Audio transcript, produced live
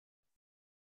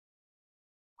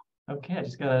Okay, I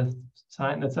just got a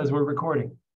sign that says we're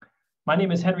recording. My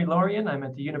name is Henry Lorian. I'm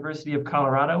at the University of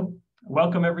Colorado.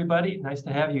 Welcome, everybody. Nice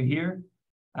to have you here.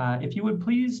 If you would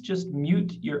please just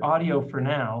mute your audio for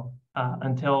now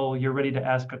until you're ready to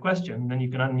ask a question, then you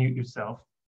can unmute yourself.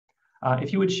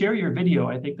 If you would share your video,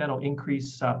 I think that'll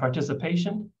increase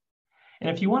participation. And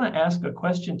if you want to ask a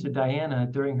question to Diana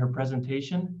during her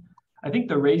presentation, I think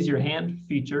the raise your hand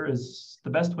feature is the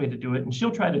best way to do it, and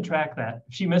she'll try to track that.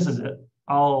 If she misses it,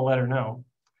 I'll let her know.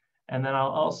 And then I'll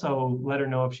also let her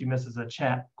know if she misses a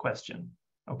chat question,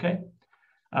 okay?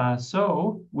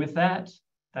 So with that,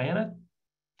 Diana,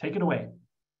 take it away.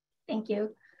 Thank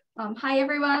you. Hi,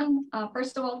 everyone.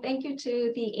 First of all, thank you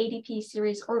to the ADP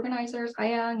series organizers,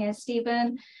 Ayang and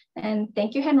Stephen, and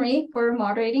thank you, Henry, for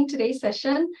moderating today's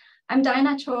session. I'm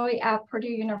Diana Choi at Purdue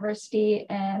University,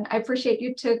 and I appreciate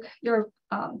you took your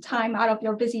time out of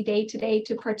your busy day today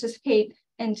to participate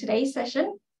in today's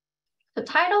session. The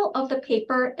title of the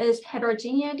paper is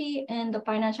Heterogeneity in the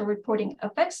Financial Reporting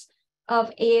Effects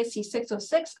of ASC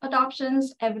 606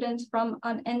 Adoptions, Evidence from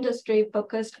an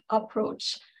Industry-Focused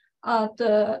Approach.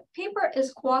 The paper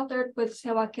is co-authored with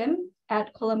Sewa Kim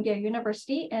at Columbia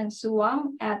University and Sue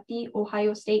Wang at The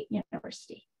Ohio State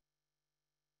University.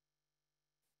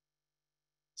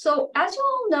 So as you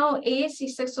all know, ASC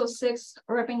 606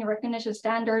 revenue recognition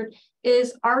standard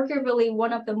is arguably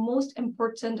one of the most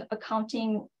important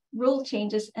accounting rule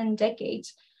changes in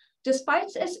decades.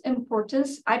 Despite its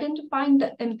importance, identifying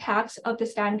the impacts of the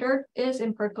standard is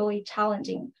empirically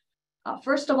challenging.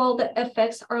 First of all, the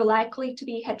effects are likely to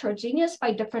be heterogeneous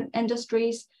by different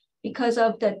industries because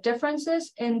of the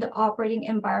differences in the operating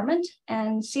environment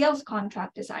and sales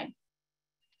contract design.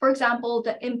 For example,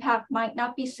 the impact might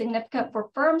not be significant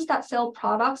for firms that sell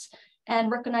products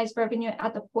and recognize revenue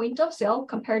at the point of sale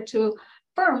compared to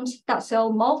firms that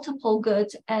sell multiple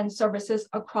goods and services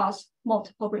across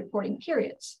multiple reporting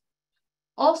periods.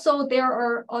 Also, there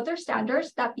are other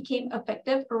standards that became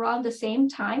effective around the same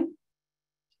time.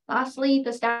 Lastly,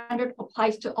 the standard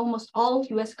applies to almost all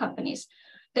US companies.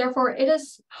 Therefore, it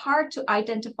is hard to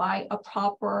identify a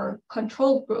proper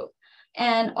control group.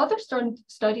 And other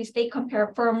studies, they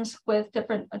compare firms with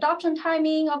different adoption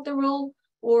timing of the rule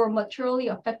or materially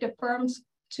effective firms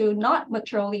to not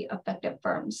materially effective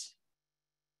firms.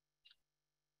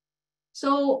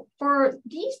 So for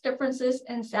these differences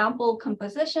in sample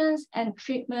compositions and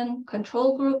treatment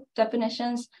control group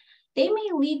definitions, they may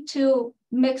lead to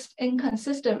mixed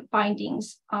inconsistent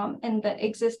findings in the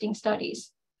existing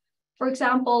studies. For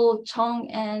example, Chung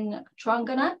and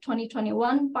Chuangana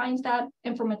 2021 finds that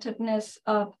informativeness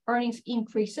of earnings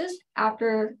increases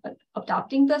after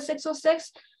adopting the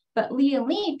 606, but Lee and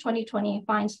Lee 2020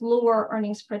 finds lower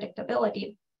earnings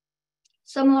predictability.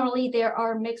 Similarly, there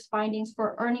are mixed findings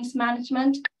for earnings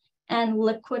management and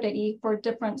liquidity for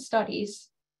different studies.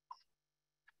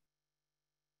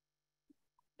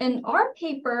 In our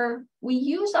paper, we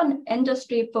use an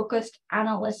industry-focused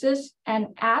analysis and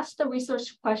ask the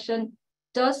research question,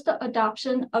 does the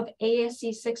adoption of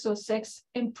ASC 606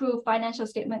 improve financial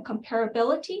statement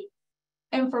comparability,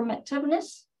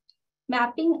 informativeness,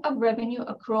 mapping of revenue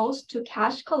accruals to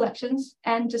cash collections,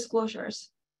 and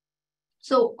disclosures?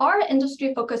 So our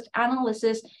industry-focused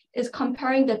analysis is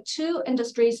comparing the two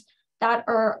industries that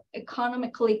are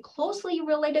economically closely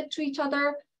related to each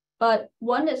other, but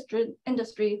one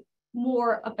industry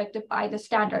more affected by the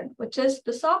standard, which is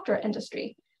the software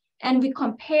industry. And we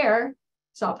compare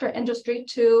software industry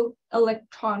to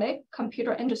electronic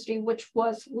computer industry, which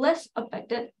was less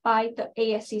affected by the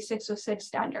ASC 606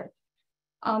 standard.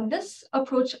 This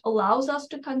approach allows us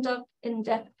to conduct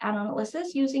in-depth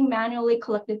analysis using manually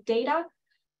collected data,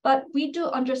 but we do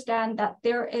understand that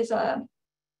there is a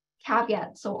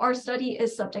caveat. So our study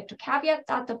is subject to caveat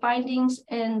that the findings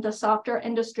in the software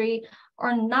industry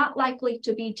are not likely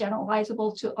to be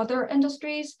generalizable to other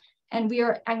industries, and we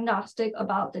are agnostic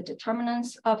about the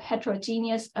determinants of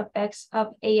heterogeneous effects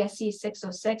of ASC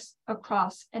 606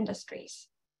 across industries.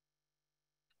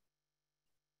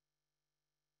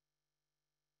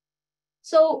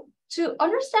 So to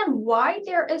understand why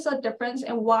there is a difference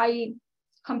and why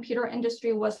computer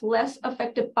industry was less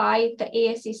affected by the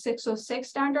ASC 606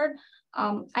 standard,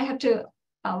 I have to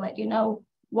let you know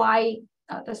why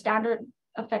the standard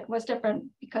effect was different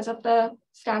because of the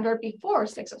standard before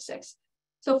 606.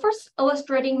 So first,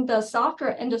 illustrating the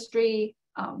software industry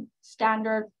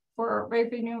standard for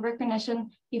revenue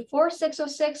recognition before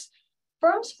 606,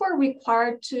 firms were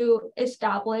required to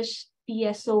establish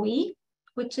VSOE,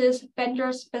 which is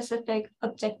vendor-specific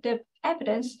objective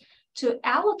evidence, to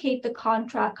allocate the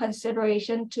contract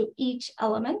consideration to each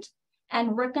element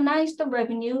and recognize the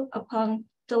revenue upon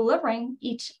delivering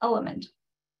each element.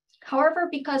 However,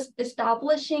 because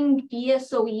establishing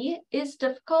VSOE is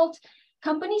difficult,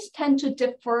 companies tend to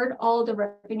defer all the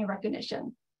revenue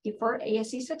recognition before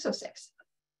ASC 606.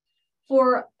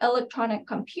 For electronic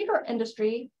computer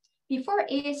industry, before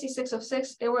ASC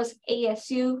 606, there was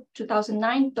ASU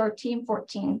 2009, 13,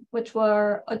 14, which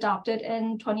were adopted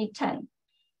in 2010.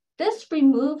 This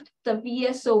removed the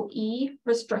VSOE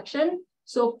restriction,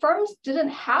 so firms didn't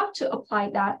have to apply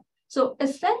that. So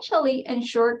essentially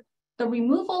ensured the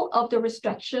removal of the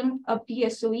restriction of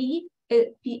VSOE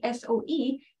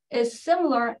is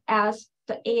similar as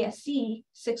the ASC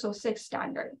 606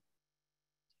 standard.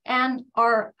 And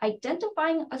our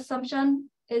identifying assumption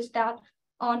is that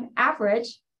on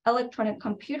average, electronic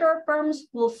computer firms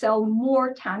will sell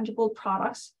more tangible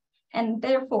products and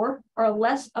therefore are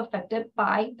less affected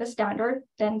by the standard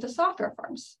than the software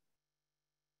firms.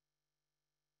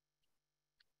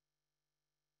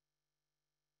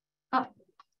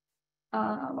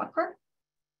 Walker?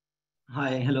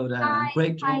 Hi, hello there. Hi,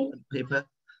 Great job hi. at the paper.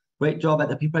 Great job at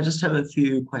the paper. I just have a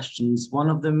few questions. One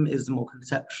of them is the more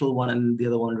conceptual one, and the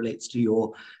other one relates to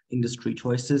your industry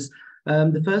choices.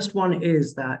 The first one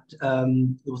is that,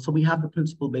 so we have the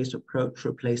principle-based approach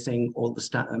replacing all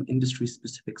the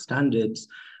industry-specific standards.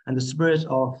 And the spirit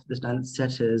of the standard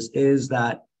setters is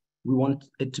that we want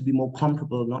it to be more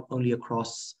comparable, not only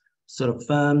across sort of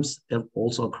firms,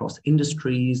 also across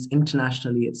industries,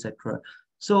 internationally, etc.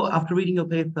 So after reading your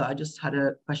paper, I just had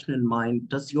a question in mind.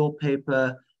 Does your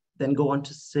paper then go on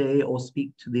to say or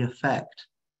speak to the effect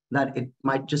that it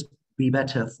might just be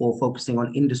better for focusing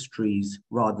on industries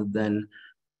rather than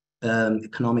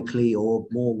economically or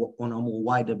more on a more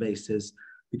wider basis?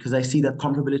 Because I see that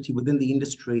comparability within the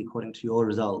industry, according to your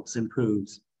results,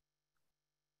 improves.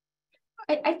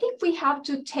 I think we have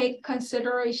to take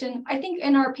consideration. I think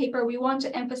in our paper, we want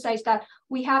to emphasize that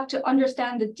we have to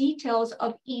understand the details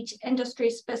of each industry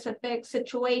specific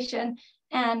situation.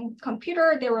 And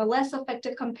computer, they were less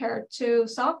affected compared to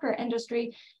software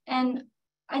industry. And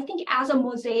I think as a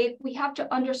mosaic, we have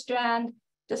to understand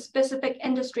the specific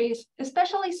industries,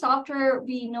 especially software.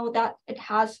 We know that it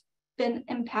has been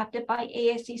impacted by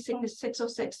ASC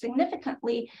 606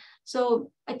 significantly.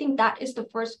 So I think that is the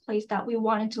first place that we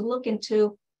wanted to look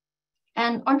into.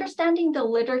 And understanding the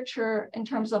literature in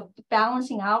terms of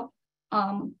balancing out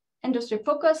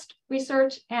industry-focused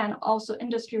research and also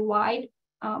industry-wide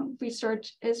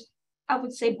research is, I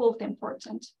would say, both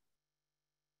important.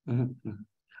 Mm-hmm.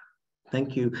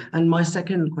 Thank you. And my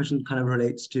second question kind of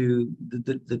relates to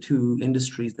the two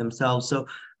industries themselves. So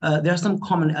there are some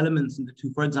common elements in the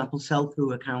two, for example,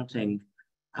 sell-through accounting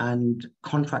and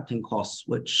contracting costs,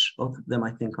 which both of them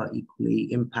I think are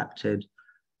equally impacted.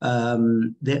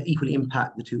 They equally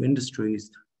impact the two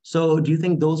industries. So do you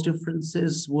think those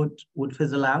differences would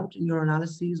fizzle out in your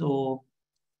analyses, or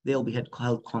they'll be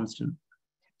held constant?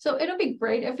 So it'll be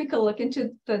great if we could look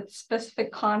into the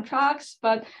specific contracts,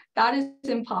 but that is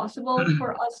impossible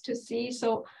for us to see.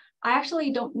 So I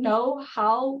actually don't know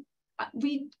how I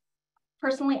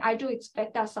do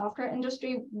expect that software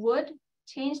industry would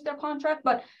change their contract,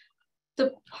 but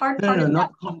the hard part is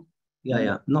not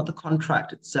the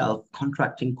contract itself,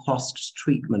 contracting costs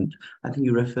treatment. I think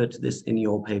you referred to this in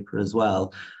your paper as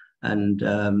well, and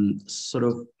sort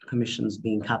of commissions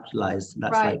being capitalized.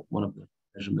 That's right. Like one of the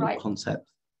measurement concepts.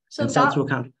 So and sell-through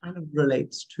accounting kind of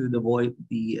relates to the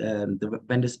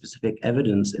vendor-specific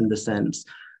evidence in the sense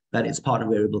that it's part of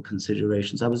variable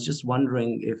considerations. I was just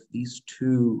wondering if these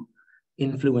two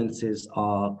influences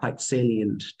are quite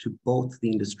salient to both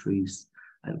the industries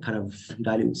and kind of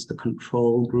dilutes the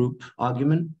control group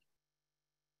argument.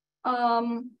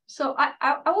 So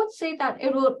I would say that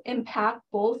it will impact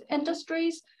both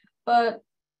industries, but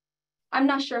I'm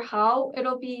not sure how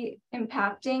it'll be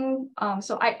impacting.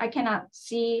 So I cannot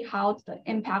see how the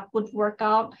impact would work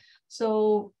out.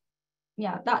 So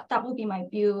yeah, that would be my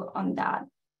view on that.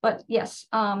 But yes,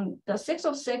 the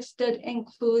 606 did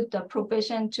include the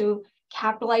provision to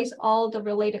capitalize all the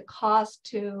related costs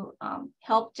to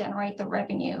help generate the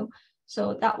revenue.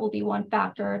 So that will be one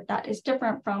factor that is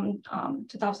different from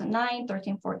 2009,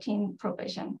 13, 14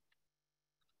 provision.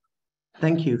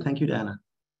 Thank you, Diana.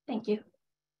 Thank you.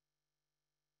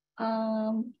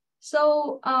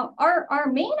 So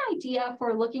our main idea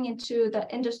for looking into the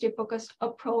industry-focused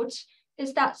approach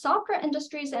is that software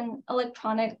industries and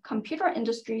electronic computer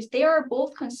industries, they are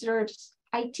both considered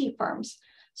IT firms.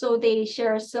 So they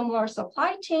share similar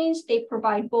supply chains. They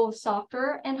provide both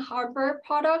software and hardware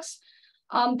products.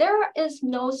 There is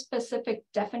no specific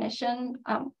definition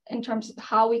in terms of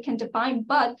how we can define,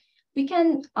 but we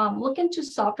can look into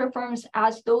software firms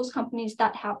as those companies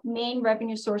that have main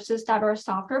revenue sources that are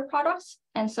software products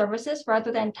and services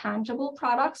rather than tangible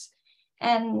products.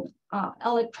 And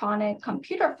electronic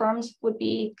computer firms would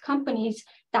be companies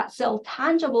that sell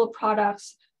tangible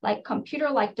products like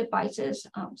computer-like devices.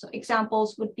 So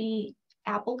examples would be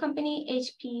Apple company,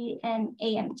 HP, and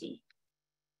AMD.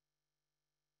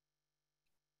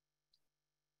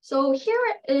 So here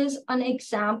is an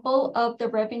example of the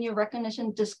revenue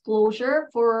recognition disclosure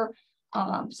for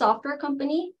software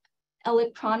company,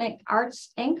 Electronic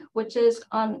Arts Inc., which is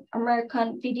an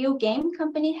American video game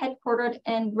company headquartered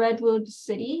in Redwood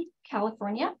City,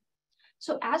 California.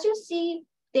 So as you see,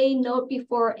 they note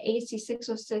before ASC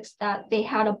 606 that they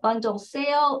had a bundle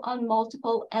sale on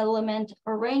multiple element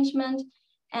arrangement.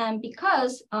 And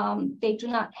because they do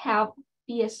not have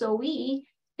BSOE,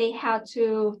 they had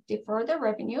to defer the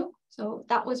revenue. So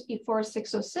that was before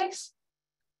 606.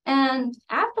 And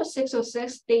after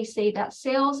 606, they say that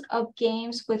sales of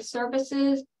games with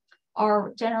services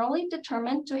are generally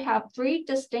determined to have 3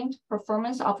 distinct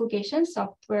performance obligations: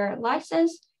 software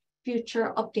license,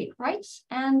 future update rights,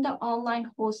 and the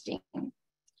online hosting.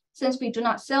 Since we do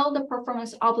not sell the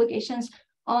performance obligations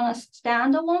on a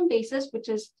standalone basis, which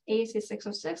is ASC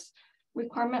 606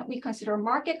 requirement, we consider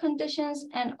market conditions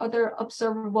and other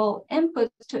observable inputs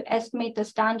to estimate the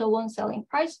standalone selling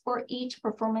price for each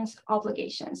performance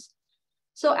obligations.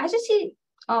 So as you see,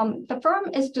 the firm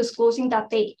is disclosing that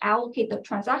they allocate the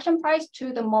transaction price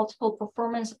to the multiple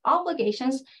performance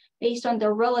obligations based on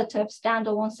their relative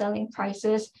standalone selling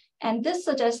prices. And this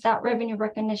suggests that revenue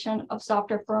recognition of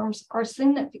software firms are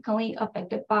significantly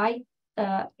affected by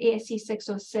the ASC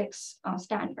 606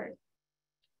 standard.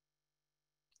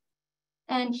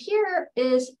 And here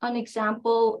is an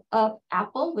example of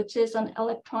Apple, which is an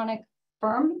electronic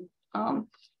firm.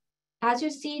 As you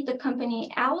see, the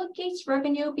company allocates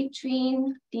revenue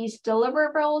between these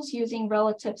deliverables using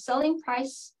relative selling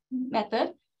price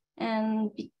method.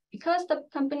 And because the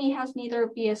company has neither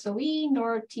BSOE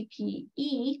nor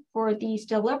TPE for these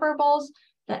deliverables,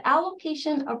 the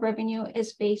allocation of revenue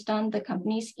is based on the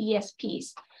company's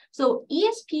ESPs. So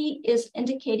ESP is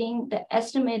indicating the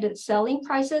estimated selling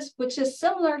prices, which is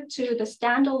similar to the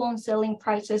standalone selling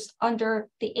prices under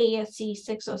the ASC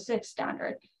 606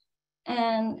 standard.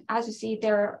 And as you see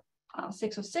there,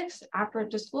 606, after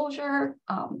disclosure,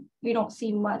 we don't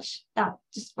see much that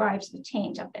describes the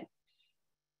change of it.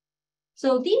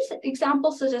 So these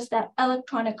examples suggest that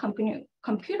electronic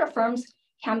computer firms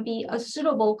can be a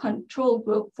suitable control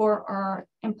group for our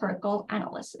empirical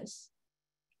analysis.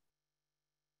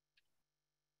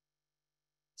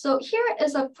 So here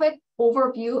is a quick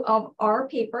overview of our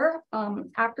paper.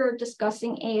 After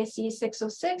discussing ASC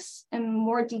 606 in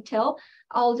more detail,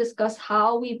 I'll discuss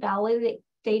how we validate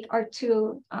our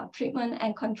 2 treatment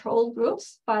and control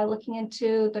groups by looking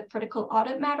into the critical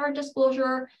audit matter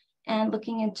disclosure and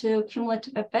looking into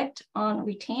cumulative effect on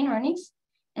retained earnings.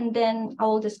 And then I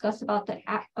will discuss about the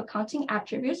accounting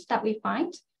attributes that we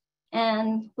find.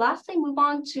 And lastly, move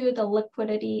on to the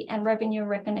liquidity and revenue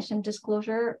recognition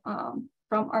disclosure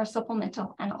from our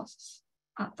supplemental analysis.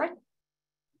 Fred?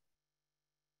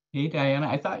 Hey, Diana,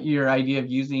 I thought your idea of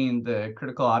using the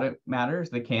critical audit matters,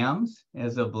 the CAMs,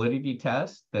 as a validity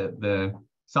test, that the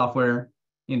software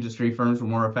industry firms were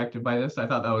more affected by this. I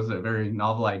thought that was a very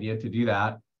novel idea to do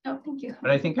that. Oh, thank you.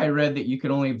 But I think I read that you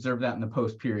could only observe that in the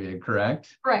post period,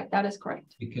 correct? Correct, that is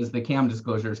correct. Because the CAM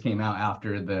disclosures came out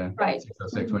after the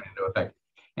 606 went into effect.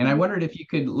 And I wondered if you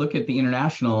could look at the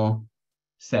international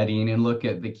setting and look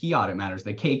at the key audit matters,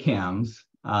 the KCAMs,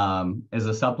 as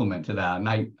a supplement to that. And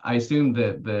I assume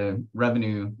that the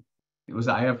revenue, it was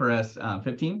IFRS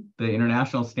 15, the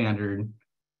international standard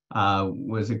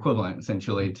was equivalent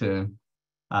essentially to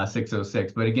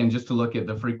 606. But again, just to look at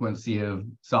the frequency of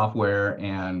software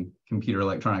and computer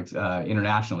electronics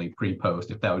internationally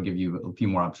pre-post, if that would give you a few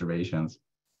more observations.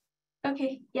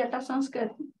 Okay, yeah, that sounds good.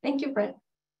 Thank you, Brett.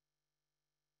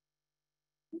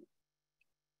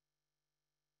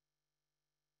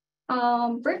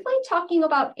 Briefly talking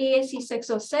about ASC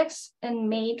 606, in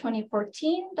May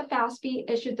 2014, the FASB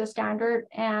issued the standard,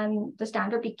 and the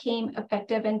standard became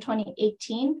effective in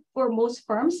 2018 for most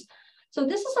firms. So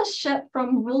this is a shift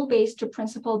from rule-based to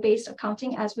principle-based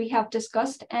accounting, as we have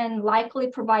discussed, and likely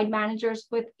provide managers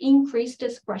with increased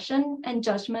discretion and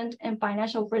judgment in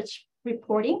financial risk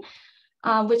reporting,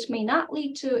 which may not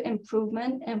lead to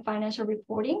improvement in financial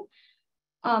reporting.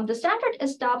 The standard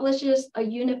establishes a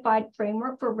unified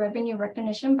framework for revenue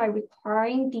recognition by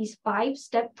requiring these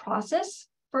 5-step process.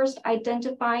 First,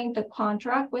 identifying the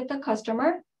contract with the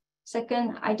customer.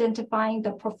 Second, identifying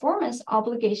the performance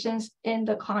obligations in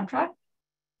the contract.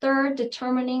 Third,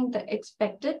 determining the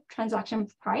expected transaction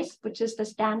price, which is the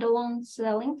standalone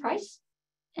selling price.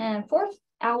 And fourth,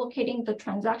 allocating the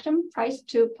transaction price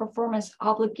to performance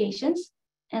obligations.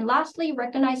 And lastly,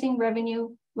 recognizing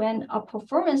revenue when a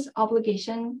performance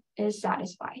obligation is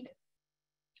satisfied.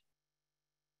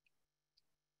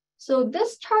 So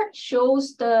this chart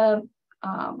shows the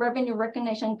revenue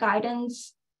recognition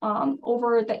guidance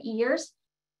over the years,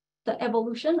 the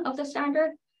evolution of the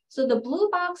standard. So the blue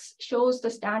box shows the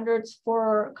standards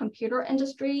for computer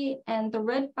industry, and the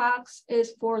red box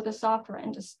is for the software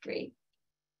industry.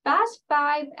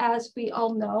 FAS5, as we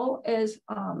all know, is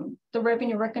the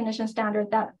revenue recognition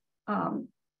standard that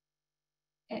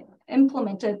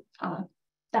implemented,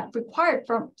 that required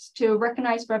firms to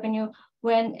recognize revenue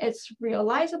when it's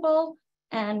realizable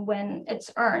and when it's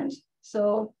earned.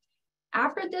 So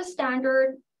after this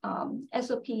standard,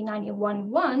 SOP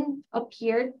 91.1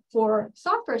 appeared for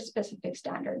software-specific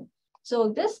standard. So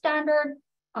this standard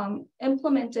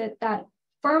implemented that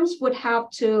firms would have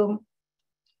to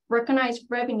recognize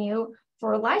revenue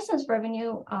for license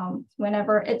revenue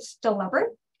whenever it's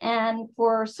delivered. And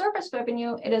for service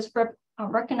revenue, it is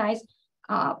recognized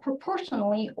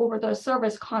proportionally over the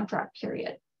service contract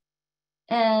period.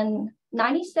 And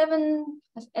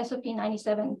SOP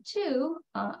 97.2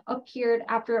 appeared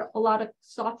after a lot of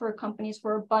software companies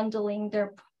were bundling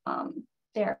their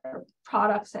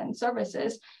products and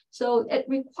services. So it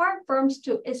required firms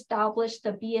to establish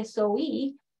the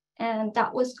BSOE, and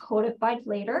that was codified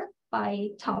later by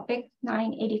topic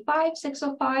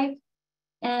 985-605.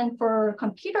 And for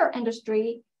computer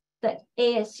industry, the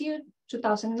ASU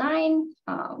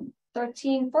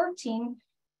 2009-13-14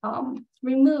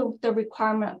 removed the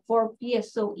requirement for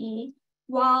BSOE,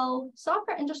 while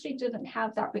software industry didn't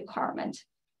have that requirement.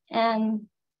 And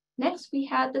next we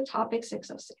had the topic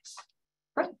 606.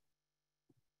 Right?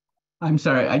 I'm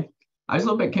sorry, I was a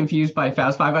little bit confused by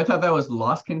FAS5. I thought that was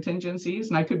loss contingencies,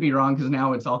 and I could be wrong because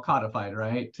now it's all codified,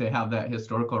 right? To have that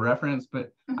historical reference,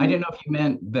 but I didn't know if you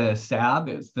meant the SAB,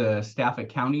 it's the Staff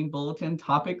Accounting Bulletin.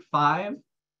 Topic 5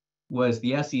 was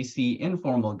the SEC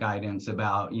informal guidance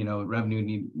about, revenue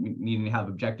needing to have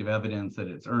objective evidence that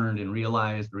it's earned and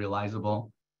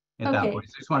realizable at that point.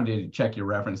 So I just wanted to check your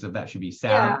reference if that should be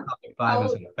SAB topic 5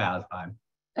 instead of FAS 5.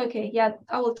 Okay, yeah,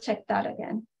 I will check that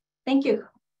again. Thank you.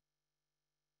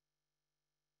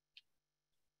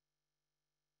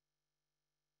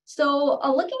 So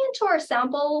looking into our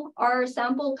sample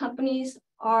companies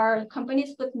are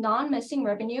companies with non-missing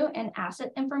revenue and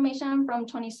asset information from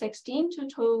 2016 to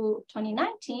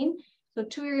 2019. So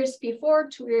 2 years before,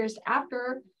 2 years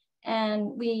after.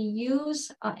 And we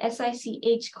use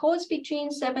SICH codes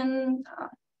between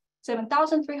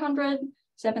 7,300,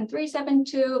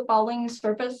 7372 following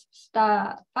Service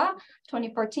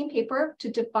 2014 paper to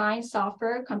define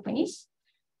software companies.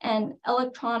 And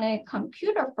electronic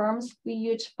computer firms, we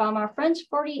use FAMA French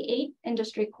 48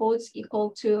 industry codes equal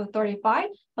to 35,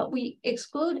 but we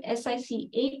exclude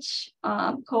SICH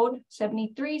code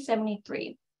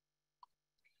 7373.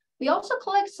 We also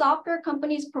collect software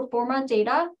companies' pro forma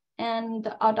data and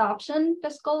adoption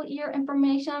fiscal year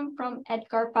information from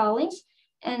EDGAR filings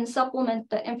and supplement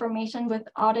the information with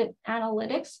audit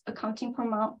analytics, accounting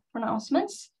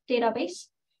pronouncements database.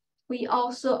 We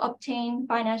also obtain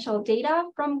financial data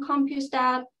from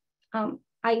CompuStat,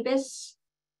 IBIS,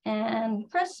 and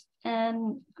CRISP,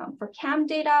 and for CAM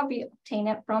data, we obtain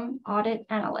it from audit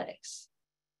analytics.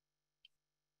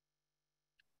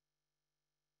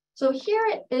 So here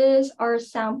it is our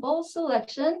sample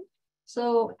selection.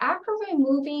 So after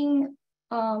removing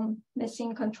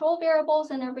missing control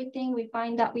variables and everything, we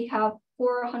find that we have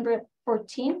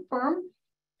 414 firm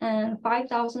and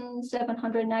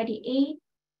 5,798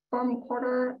 firm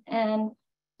quarter and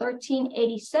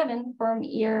 1387 firm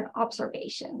year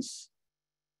observations.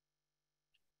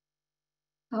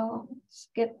 I'll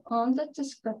skip on the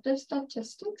descriptive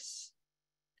statistics.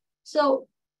 So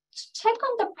to check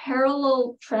on the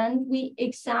parallel trend, we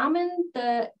examined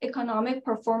the economic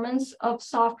performance of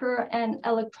software and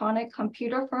electronic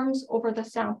computer firms over the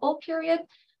sample period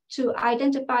to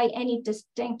identify any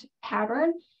distinct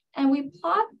pattern. And we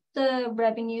plot the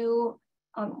revenue,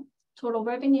 total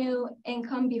revenue,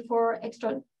 income before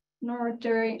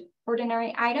extraordinary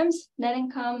items, net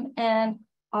income, and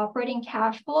operating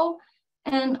cash flow.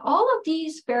 And all of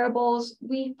these variables,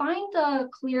 we find a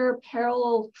clear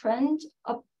parallel trend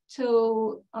up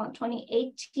to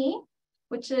 2018,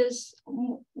 which is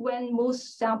when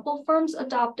most sample firms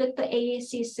adopted the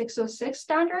AAC 606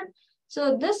 standard.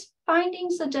 So this finding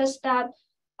suggests that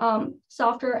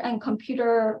software and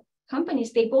computer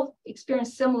companies, they both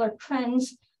experience similar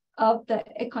trends of the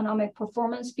economic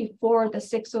performance before the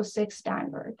 606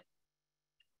 standard.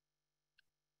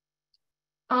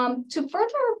 To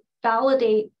further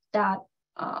validate that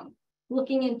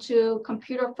looking into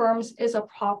computer firms is a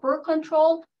proper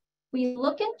control, we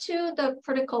look into the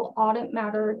critical audit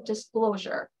matter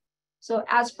disclosure. So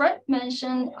as Brett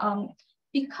mentioned,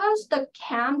 because the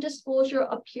CAM disclosure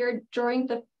appeared during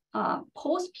the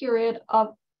post period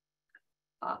of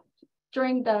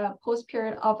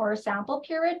our sample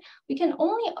period, we can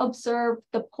only observe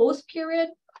the post period,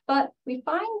 but we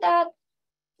find that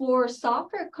for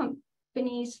software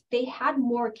companies, they had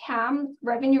more CAM,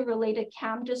 revenue-related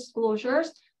CAM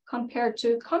disclosures compared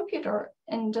to computer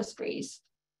industries.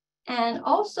 And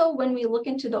also when we look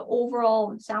into the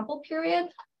overall sample period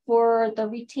for the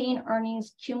retained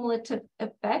earnings cumulative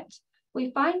effect,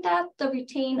 we find that the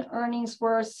retained earnings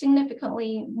were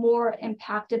significantly more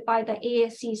impacted by the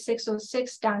ASC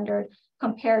 606 standard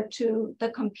compared to the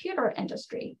computer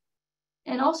industry.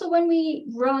 And also when we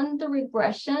run the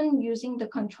regression using the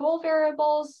control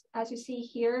variables, as you see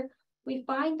here, we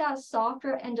find that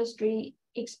software industry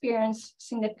experienced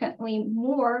significantly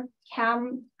more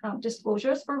CAM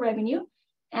disclosures for revenue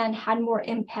and had more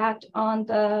impact on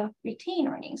the retained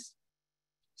earnings.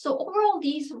 So overall,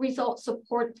 these results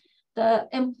support the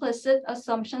implicit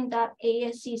assumption that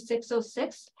ASC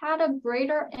 606 had a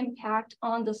greater impact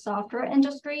on the software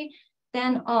industry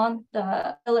than on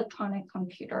the electronic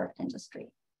computer industry.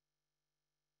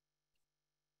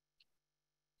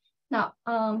 Now,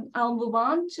 I'll move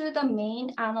on to the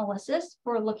main analysis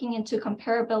for looking into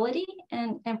comparability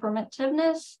and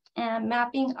informativeness and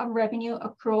mapping of revenue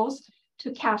accruals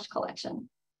to cash collection.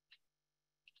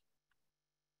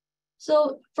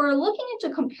 So for looking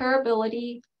into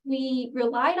comparability, we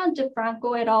relied on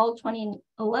DeFranco et al.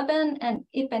 2011 and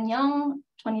Ip and Young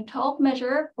 2012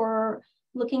 measure for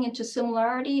looking into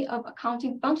similarity of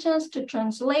accounting functions to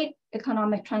translate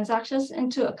economic transactions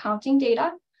into accounting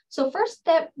data. So first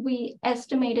step, we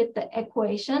estimated the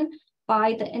equation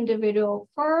by the individual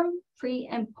firm pre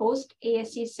and post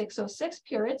ASC 606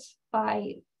 periods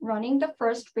by running the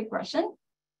first regression.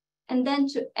 And then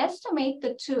to estimate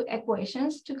the two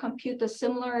equations to compute the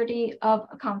similarity of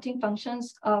accounting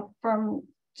functions from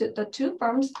the two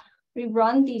firms, we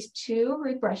run these two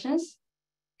regressions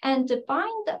and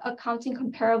define the accounting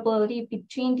comparability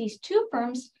between these two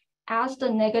firms as the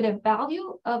negative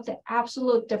value of the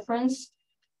absolute difference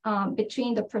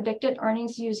between the predicted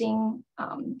earnings using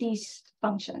these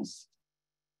functions.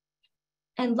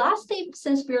 And lastly,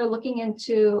 since we are looking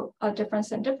into a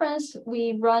difference in difference,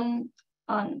 we run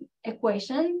an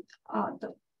equation,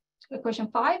 the equation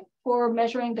 5, for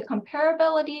measuring the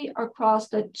comparability across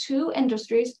the two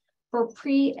industries for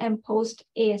pre and post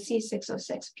ASC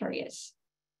 606 periods.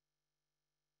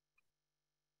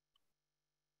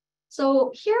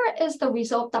 So here is the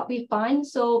result that we find.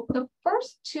 So the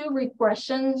first two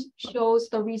regressions shows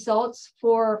the results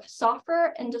for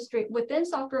software industry, within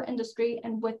software industry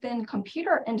and within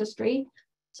computer industry.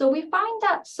 So we find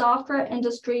that software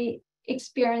industry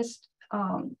experienced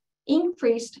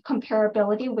increased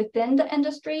comparability within the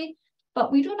industry, but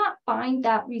we do not find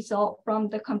that result from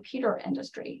the computer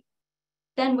industry.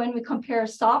 Then when we compare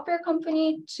software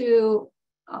company to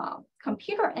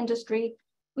computer industry,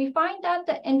 we find that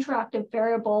the interactive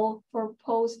variable for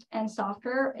post and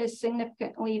software is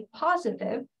significantly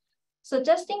positive,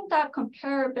 suggesting that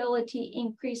comparability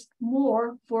increased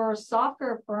more for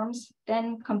software firms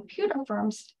than computer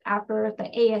firms after the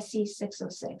ASC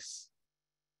 606.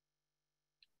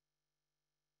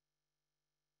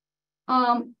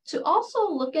 To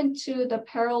also look into the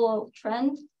parallel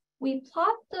trend, we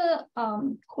plot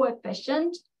the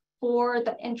coefficient for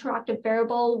the interactive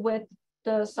variable with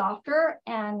the software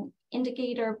and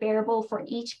indicator variable for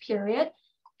each period.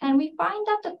 And we find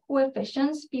that the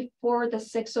coefficients before the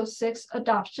 606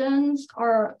 adoptions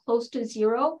are close to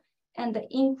 0, and the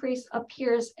increase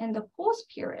appears in the post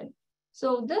period.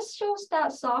 So this shows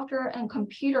that software and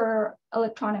computer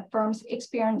electronic firms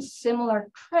experience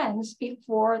similar trends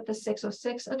before the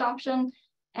 606 adoption,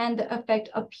 and the effect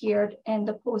appeared in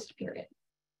the post period.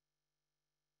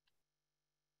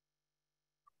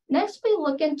 Next, we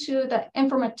look into the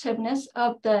informativeness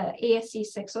of the ASC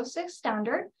 606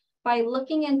 standard by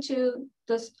looking into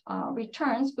this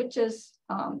returns, which is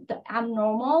the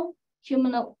abnormal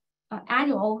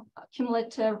annual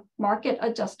cumulative market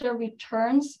adjusted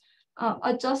returns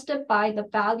adjusted by the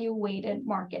value weighted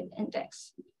market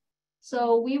index.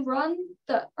 So we run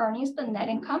the earnings, the net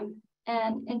income,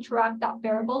 and interact that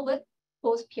variable with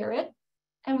post period.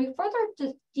 And we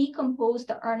further decompose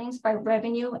the earnings by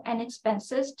revenue and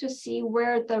expenses to see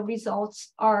where the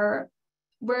results are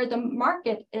where the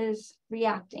market is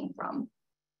reacting from.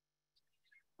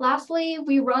 Lastly,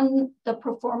 we run the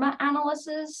pro forma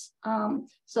analysis.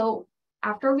 So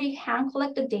after we hand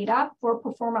collect the data for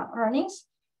pro forma earnings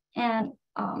and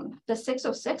the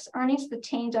 606 earnings, the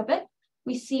change of it,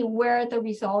 we see where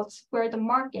the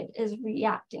market is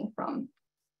reacting from.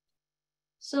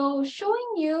 So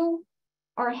showing you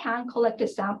our hand collected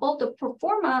sample, the pro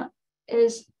forma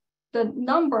is the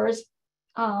numbers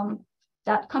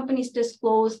that companies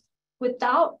disclose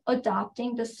without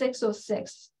adopting the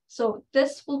 606. So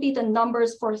this will be the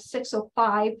numbers for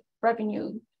 605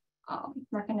 revenue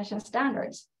recognition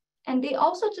standards. And they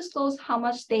also disclose how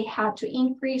much they had to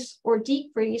increase or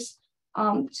decrease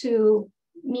to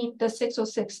meet the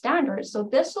 606 standards. So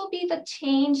this will be the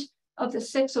change of the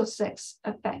 606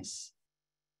 effects.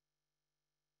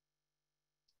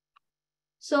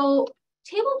 So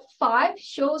table 5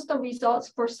 shows the results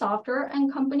for software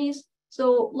and companies.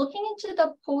 So looking into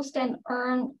the post and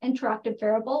earn interactive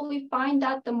variable, we find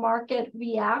that the market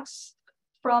reacts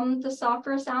from the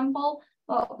software sample.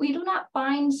 We do not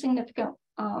find significant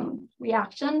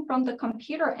reaction from the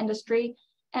computer industry.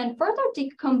 And further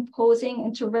decomposing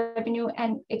into revenue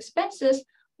and expenses,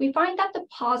 we find that the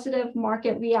positive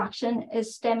market reaction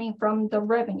is stemming from the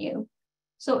revenue.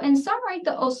 So in summary,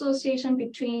 the association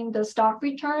between the stock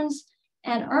returns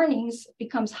and earnings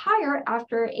becomes higher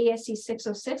after ASC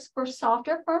 606 for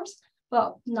software firms,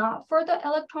 but not for the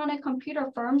electronic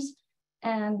computer firms.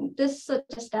 And this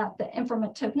suggests that the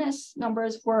informativeness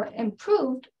numbers were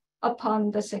improved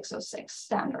upon the 606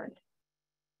 standard.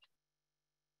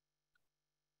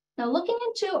 Now looking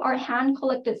into our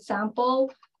hand-collected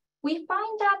sample, we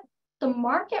find that the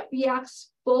market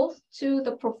reacts both to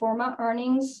the pro forma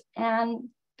earnings, and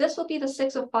this will be the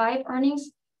 605 earnings,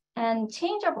 and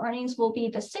change of earnings will be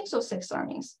the 606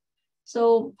 earnings.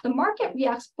 So the market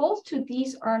reacts both to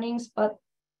these earnings, but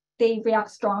they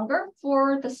react stronger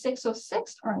for the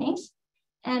 606 earnings.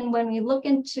 And when we look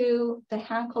into the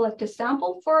hand-collected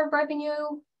sample for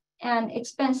revenue and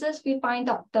expenses, we find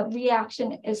that the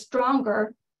reaction is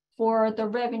stronger for the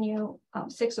revenue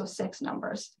 606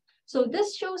 numbers. So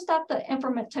this shows that the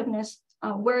informativeness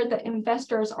where the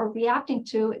investors are reacting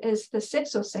to is the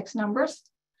 606 numbers.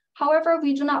 However,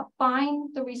 we do not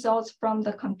find the results from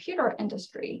the computer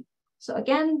industry. So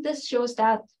again, this shows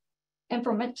that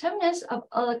informativeness of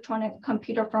electronic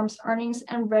computer firms' earnings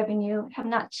and revenue have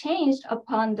not changed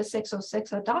upon the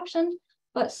 606 adoption,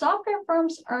 but software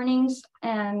firms' earnings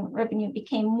and revenue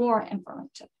became more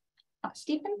informative.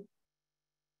 Stephen?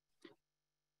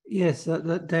 Yes,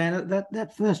 Dan,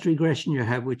 that first regression you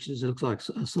have, which looks like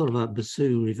a sort of a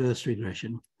Basu reverse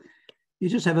regression, you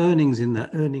just have earnings in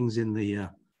the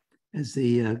as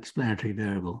the explanatory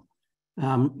variable.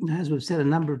 As we've said a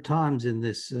number of times in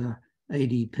this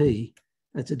ADP,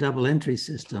 that's a double entry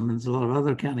system, and there's a lot of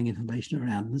other accounting information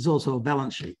around. There's also a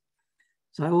balance sheet.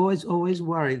 So I always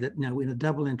worry that, you know, in a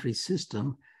double entry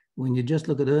system, when you just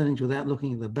look at earnings without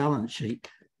looking at the balance sheet,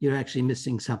 you're actually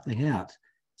missing something out.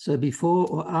 So before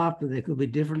or after, there could be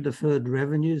different deferred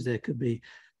revenues, there could be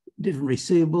different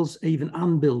receivables, even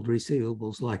unbilled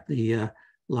receivables like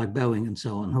like Boeing and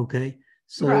so on. Okay,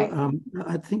 so right.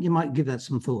 I think you might give that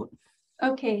some thought.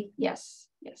 Okay. Yes.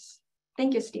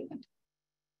 Thank you, Stephen.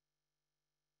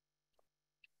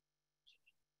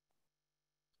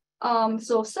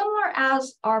 So similar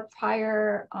as our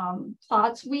prior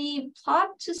plots, we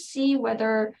plot to see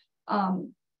whether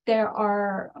there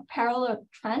are a parallel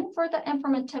trend for the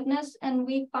informativeness, and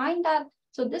we find that,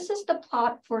 so this is the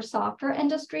plot for software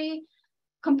industry.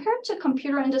 Compared to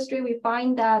computer industry, we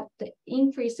find that the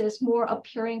increase is more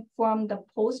appearing from the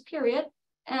post period,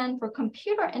 and for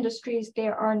computer industries,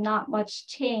 there are not much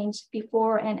change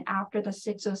before and after the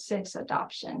 606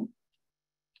 adoption.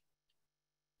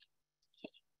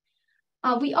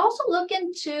 We also look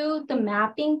into the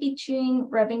mapping between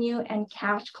revenue and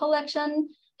cash collection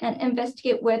and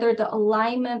investigate whether the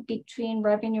alignment between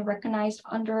revenue recognized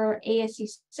under ASC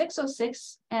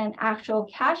 606 and actual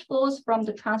cash flows from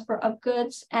the transfer of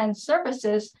goods and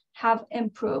services have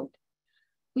improved.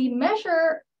 We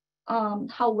measure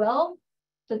how well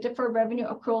the deferred revenue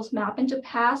accruals map into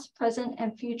past, present,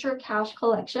 and future cash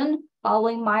collection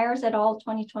following Myers et al.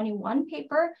 2021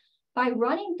 paper by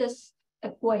running this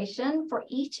equation for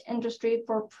each industry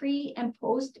for pre and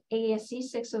post ASC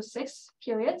 606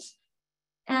 periods.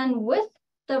 And with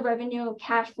the revenue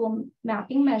cash flow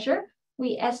mapping measure,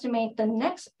 we estimate the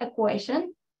next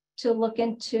equation to look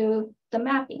into the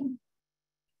mapping.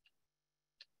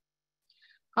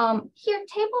 Here,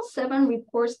 table 7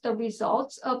 reports the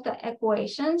results of the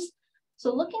equations.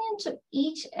 So looking into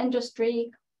each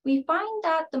industry, we find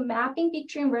that the mapping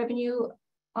between revenue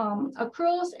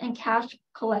accruals and cash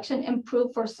collection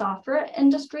improved for software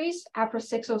industries after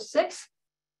 606,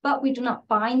 but we do not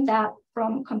find that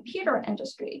from computer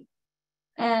industry.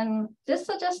 And this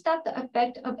suggests that the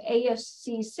effect of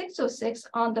ASC 606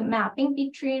 on the mapping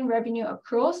between revenue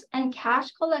accruals and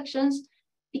cash collections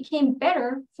became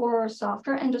better for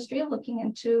software industry, looking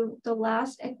into the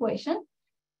last equation,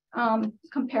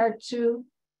 compared to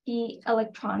the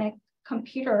electronic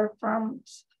computer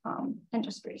firms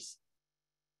industries.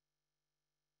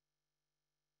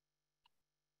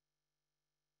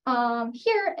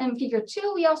 Here in figure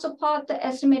 2, we also plot the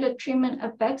estimated treatment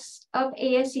effects of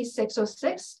ASC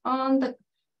 606 on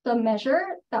the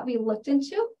measure that we looked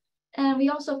into. And we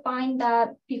also find that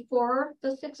before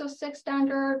the 606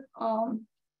 standard,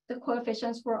 the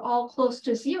coefficients were all close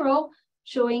to 0,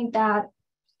 showing that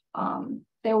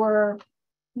there were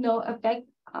no effect.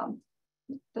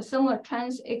 The similar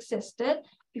trends existed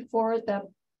before the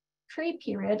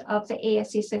pre-period of the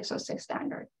ASC 606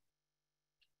 standard.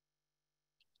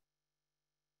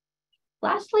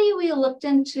 Lastly, we looked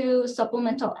into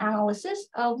supplemental analysis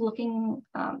of looking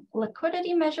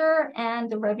liquidity measure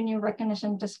and the revenue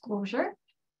recognition disclosure.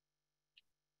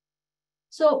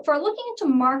 So for looking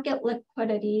into market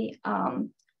liquidity,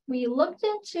 we looked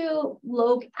into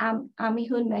log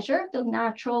Amihud measure, the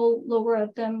natural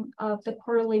logarithm of the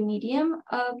quarterly median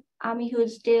of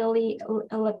Amihud's daily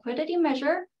liquidity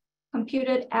measure,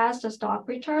 computed as the stock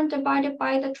return divided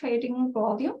by the trading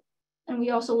volume. And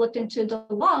we also looked into the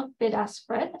log bid-ask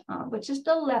spread, which is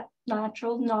the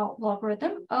natural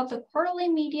logarithm of the quarterly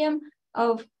median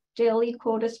of daily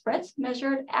quota spreads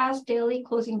measured as daily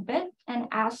closing bid and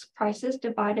ask prices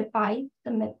divided by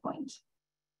the midpoint.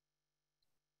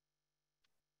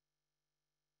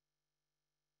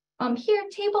 Here,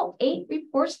 table 8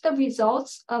 reports the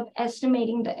results of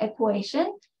estimating the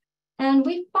equation. And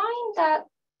we find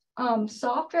that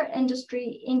software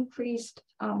industry increased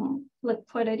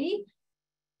liquidity,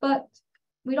 but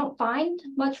we don't find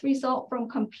much result from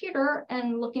computer.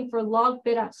 And looking for log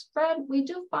bid-ask spread, we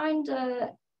do find a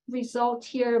result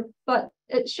here, but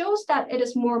it shows that it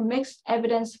is more mixed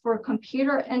evidence for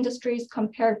computer industries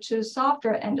compared to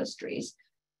software industries.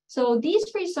 So these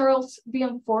results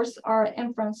reinforce our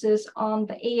inferences on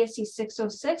the ASC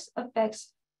 606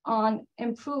 effects on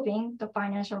improving the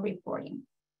financial reporting.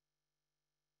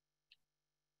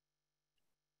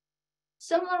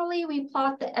 Similarly, we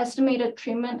plot the estimated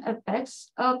treatment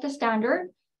effects of the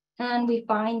standard, and we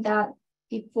find that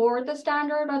before the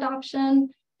standard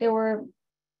adoption, there were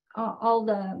all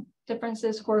the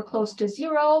differences were close to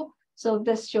 0. So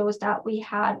this shows that we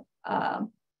had a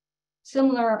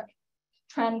similar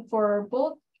trend for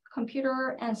both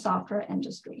computer and software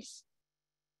industries.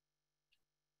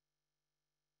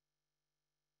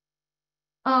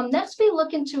 Next, we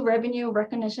look into revenue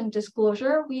recognition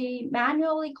disclosure. We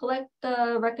manually collect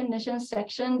the recognition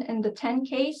section in the 10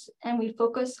 case, and we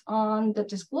focus on the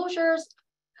disclosures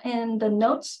and the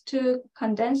notes to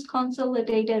condensed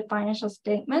consolidated financial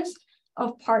statements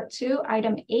of Part 2,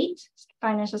 Item 8,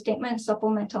 financial statement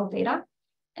supplemental data.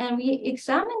 And we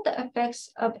examine the effects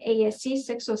of ASC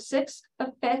 606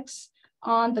 effects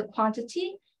on the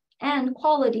quantity and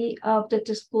quality of the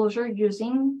disclosure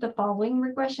using the following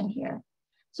regression here.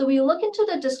 So we look into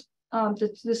the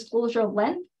disclosure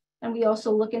length, and we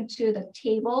also look into the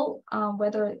table,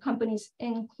 whether companies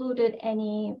included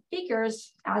any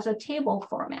figures as a table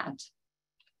format.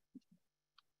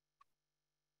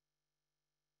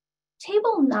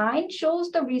 Table 9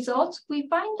 shows the results. We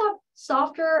find that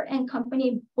software and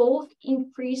company both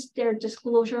increased their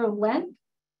disclosure length.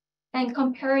 And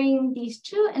comparing these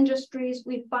two industries,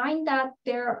 we find that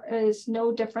there is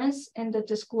no difference in the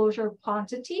disclosure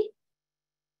quantity.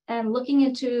 And looking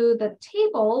into the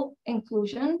table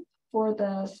inclusion for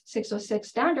the 606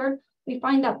 standard, we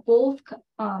find that both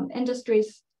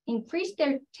industries increased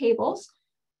their tables,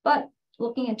 but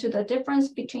looking into the difference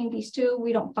between these two,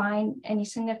 we don't find any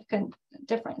significant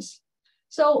difference.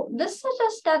 So this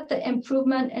suggests that the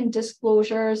improvement in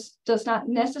disclosures does not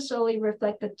necessarily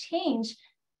reflect the change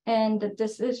in the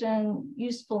decision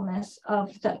usefulness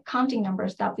of the accounting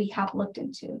numbers that we have looked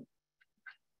into.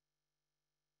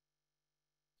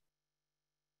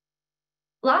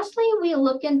 Lastly, we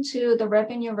look into the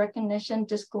revenue recognition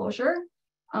disclosure.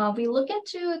 We look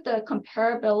into the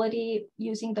comparability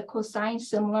using the cosine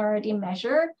similarity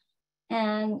measure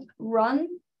and run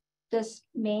this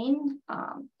main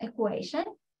equation.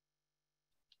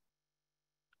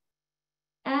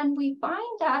 And we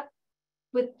find that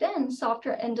within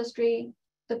software industry,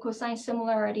 the cosine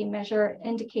similarity measure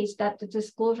indicates that the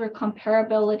disclosure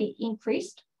comparability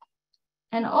increased.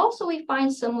 And also we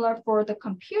find similar for the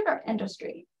computer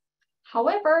industry.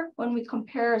 However, when we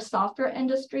compare software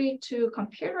industry to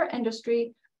computer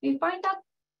industry, we find that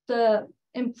the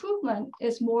improvement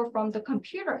is more from the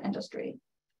computer industry.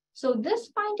 So this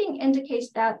finding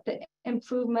indicates that the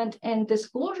improvement in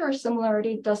disclosure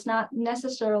similarity does not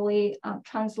necessarily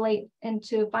translate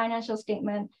into financial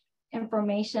statement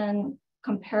information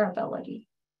comparability.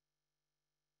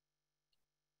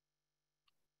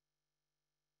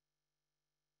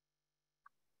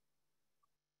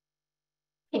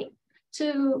 Okay,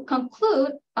 to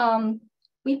conclude,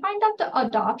 we find that the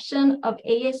adoption of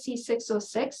ASC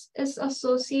 606 is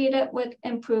associated with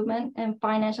improvement in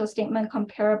financial statement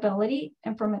comparability,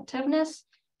 informativeness,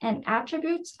 and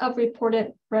attributes of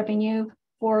reported revenue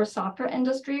for software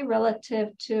industry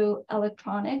relative to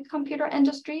electronic computer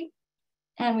industry.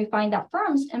 And we find that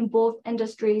firms in both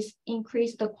industries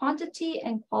increase the quantity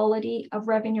and quality of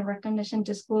revenue recognition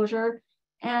disclosure,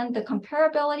 and the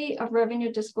comparability of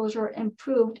revenue disclosure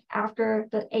improved after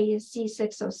the ASC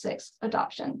 606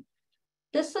 adoption.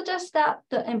 This suggests that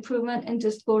the improvement in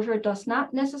disclosure does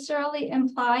not necessarily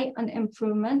imply an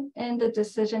improvement in the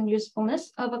decision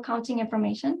usefulness of accounting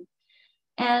information.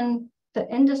 And the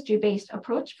industry-based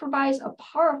approach provides a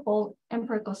powerful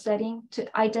empirical setting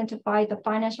to identify the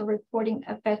financial reporting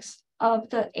effects of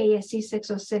the ASC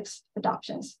 606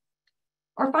 adoptions.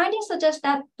 Our findings suggest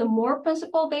that the more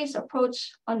principle-based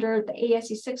approach under the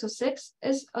ASC 606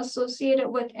 is associated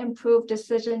with improved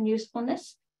decision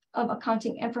usefulness of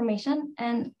accounting information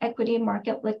and equity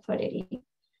market liquidity.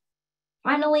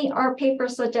 Finally, our paper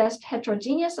suggests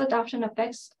heterogeneous adoption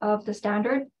effects of the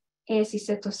standard ASC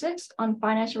 606 on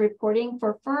financial reporting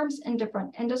for firms in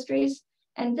different industries,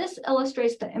 and this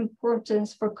illustrates the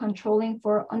importance for controlling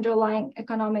for underlying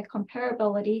economic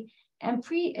comparability and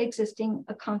pre-existing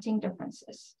accounting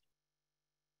differences.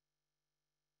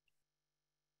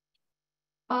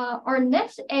 Our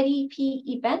next ADP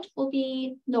event will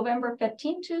be November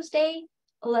 15, Tuesday,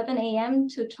 11 a.m.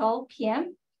 to 12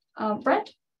 p.m.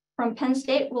 Brent from Penn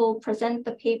State will present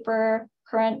the paper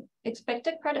Current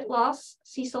Expected Credit Loss,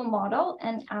 CECL Model,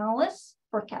 and Analyst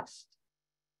Forecast.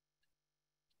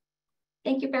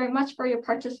 Thank you very much for your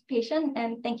participation,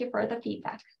 and thank you for the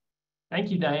feedback.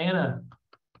 Thank you, Diana.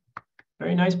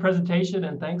 Very nice presentation,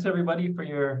 and thanks everybody for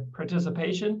your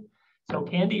participation. So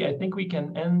Candy, I think we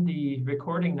can end the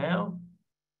recording now.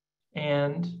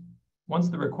 And once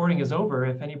the recording is over,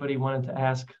 if anybody wanted to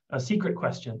ask a secret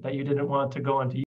question that you didn't want to go onto